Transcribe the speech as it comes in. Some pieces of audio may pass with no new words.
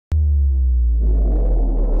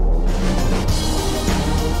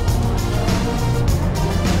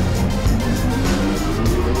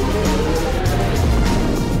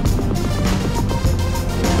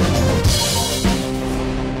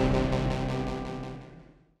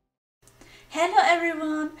Hello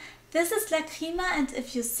everyone, this is Lacrima, and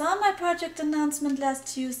if you saw my project announcement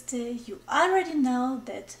last Tuesday, you already know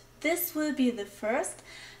that this will be the first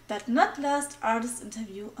but not last artist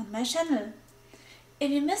interview on my channel.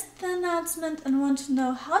 If you missed the announcement and want to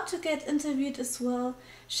know how to get interviewed as well,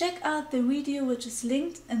 check out the video which is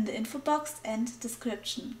linked in the info box and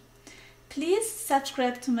description. Please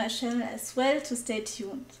subscribe to my channel as well to stay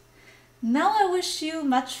tuned. Now I wish you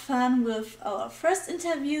much fun with our first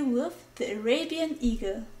interview with the Arabian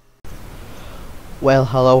Eagle. Well,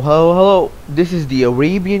 hello. This is the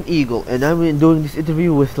Arabian Eagle, and I'm doing this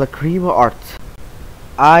interview with LacrimaArt.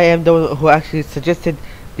 I am the one who actually suggested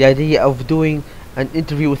the idea of doing an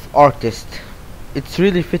interview with artists. It's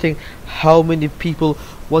really fitting how many people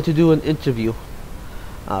want to do an interview.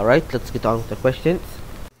 Alright, let's get on with the questions.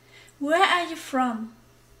 Where are you from?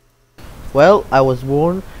 Well, I was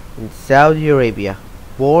born in Saudi Arabia,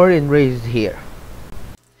 born and raised here.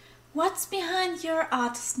 What's behind your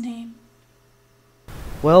artist name?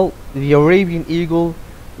 Well, the Arabian Eagle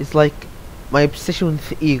is like my obsession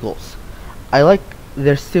with eagles. I like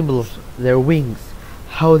their symbols, their wings,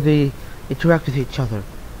 how they interact with each other.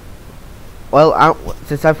 Well,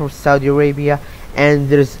 since I'm from Saudi Arabia and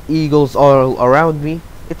there's eagles all around me,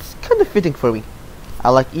 it's kind of fitting for me. I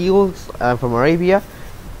like eagles, I'm from Arabia,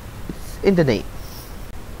 it's in the name.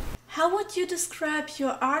 How would you describe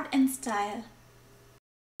your art and style?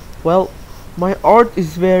 Well, my art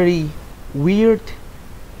is very weird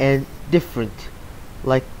and different,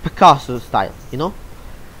 like Picasso style, you know?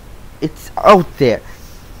 It's out there.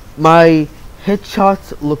 My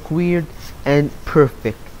headshots look weird and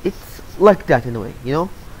perfect. It's like that in a way, you know?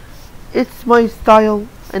 It's my style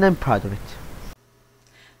and I'm proud of it.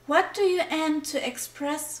 What do you aim to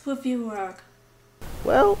express with your work?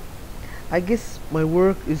 Well, I guess my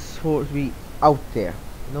work is for to be out there,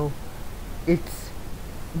 you know? It's,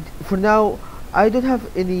 for now, I don't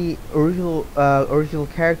have any original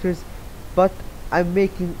characters, but I'm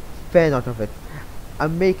making fan art of it.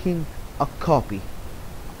 I'm making a copy.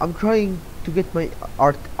 I'm trying to get my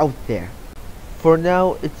art out there. For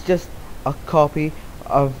now, it's just a copy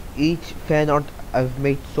of each fan art I've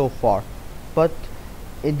made so far. But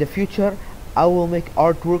in the future, I will make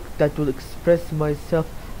artwork that will express myself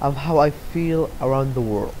of how I feel around the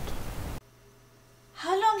world.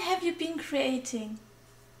 How long have you been creating?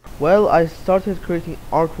 Well, I started creating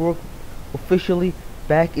artwork officially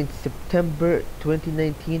back in September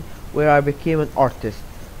 2019, where I became an artist.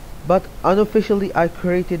 But unofficially, I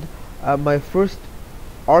created my first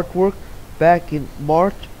artwork back in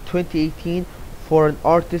March 2018 for an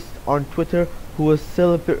artist on Twitter who was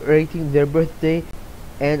celebrating their birthday,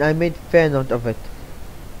 and I made fan art of it.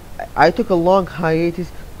 I took a long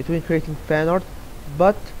hiatus between creating fan art,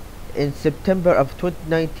 but in September of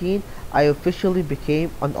 2019 I officially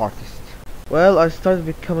became an artist. Well, I started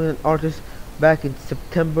becoming an artist back in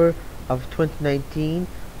September of 2019,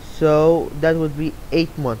 so that would be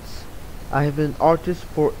 8 months. I have been an artist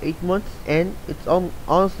for 8 months, and it's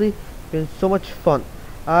honestly been so much fun.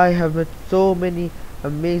 I have met so many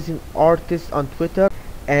amazing artists on Twitter,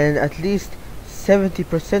 and at least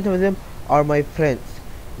 70% of them are my friends.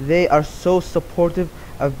 They are so supportive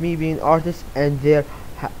of me being an artist, and they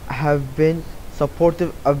have been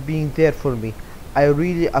supportive of being there for me. I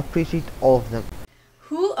really appreciate all of them.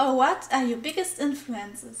 Who or what are your biggest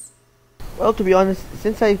influences? Well, to be honest,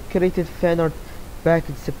 since I created fan art back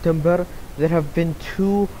in September, there have been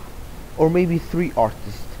 2 or maybe 3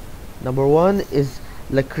 artists. Number 1 is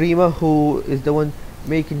Lacrima, who is the one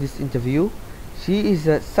making this interview. She is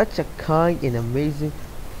such a kind and amazing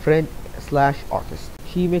friend slash artist.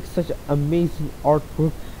 She makes such amazing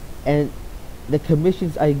artwork, and the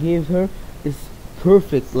commissions I gave her is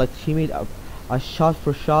perfect. Like, she made a shot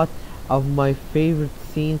for shot of my favorite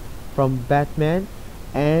scene from Batman,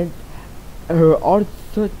 and her art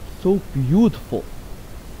is so beautiful.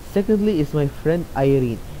 Secondly is my friend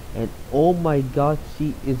Irene, and oh my god,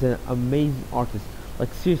 she is an amazing artist.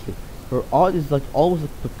 Like, seriously, her art is like almost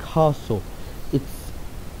like Picasso. It's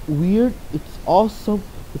weird, it's awesome,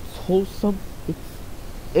 it's wholesome, it's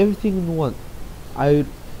everything in one.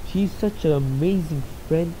 She's such an amazing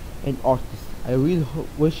friend and artist. I really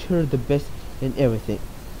wish her the best in everything.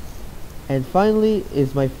 And finally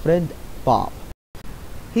is my friend Bob.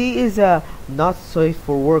 He is a not safe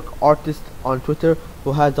for work artist on Twitter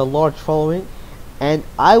who has a large following, and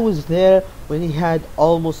I was there when he had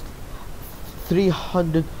almost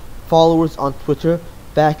 300 followers on Twitter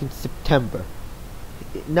back in September.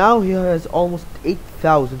 Now he has almost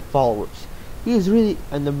 8,000 followers. He is really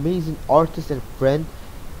an amazing artist and friend,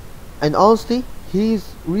 and honestly, he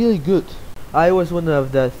is really good. I was one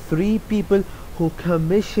of the 3 people who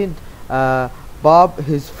commissioned Bob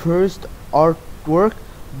his first artwork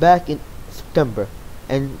back in September,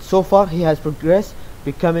 and so far he has progressed,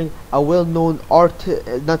 becoming a well-known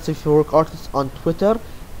not safe for work artist on Twitter,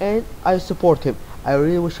 and I support him. I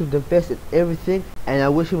really wish him the best in everything, and I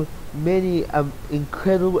wish him many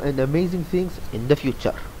incredible and amazing things in the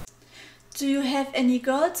future. Do you have any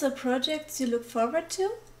goals or projects you look forward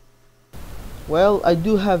to? Well, I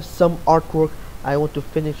do have some artwork I want to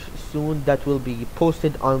finish soon that will be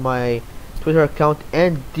posted on my Twitter account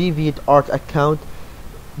and DeviantArt account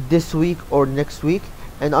this week or next week,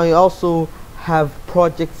 and I also have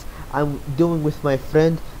projects I'm doing with my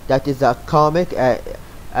friend that is a comic.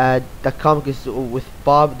 The comic is with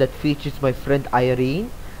Bob that features my friend Irene.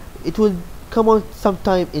 It will come on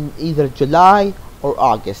sometime in either July or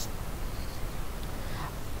August.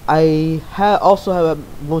 I also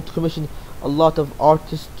want to commission a lot of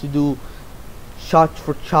artists to do shot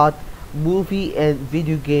for shot movie and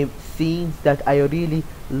video game scenes that I really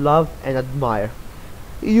love and admire.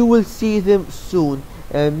 You will see them soon,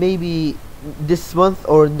 maybe this month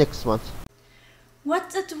or next month.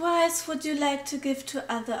 What advice would you like to give to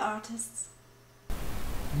other artists?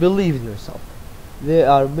 Believe in yourself. There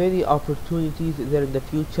are many opportunities there in the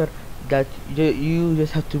future that you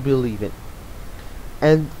just have to believe in.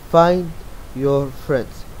 And find your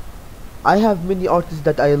friends. I have many artists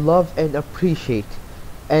that I love and appreciate,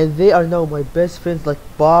 and they are now my best friends, like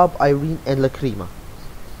Bob, Irene, and Lacrima.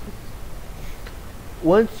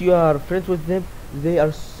 Once you are friends with them, they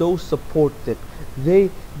are so supportive.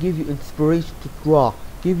 They give you inspiration to draw,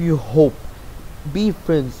 give you hope. Be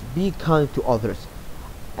friends, be kind to others,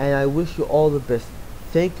 and I wish you all the best.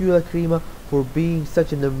 Thank you, Lacrima, for being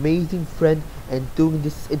such an amazing friend and doing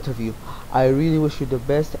this interview. I really wish you the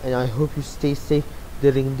best, and I hope you stay safe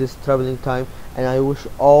during this traveling time, and I wish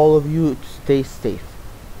all of you to stay safe.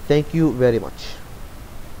 Thank you very much.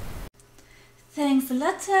 Thanks a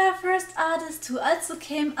lot to our first artist who also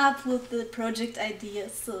came up with the project idea,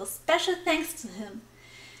 so special thanks to him.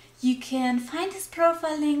 You can find his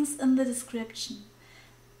profile links in the description.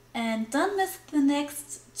 And don't miss the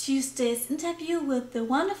next Tuesday's interview with the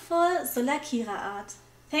wonderful LacrimaArt.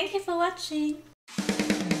 Thank you for watching!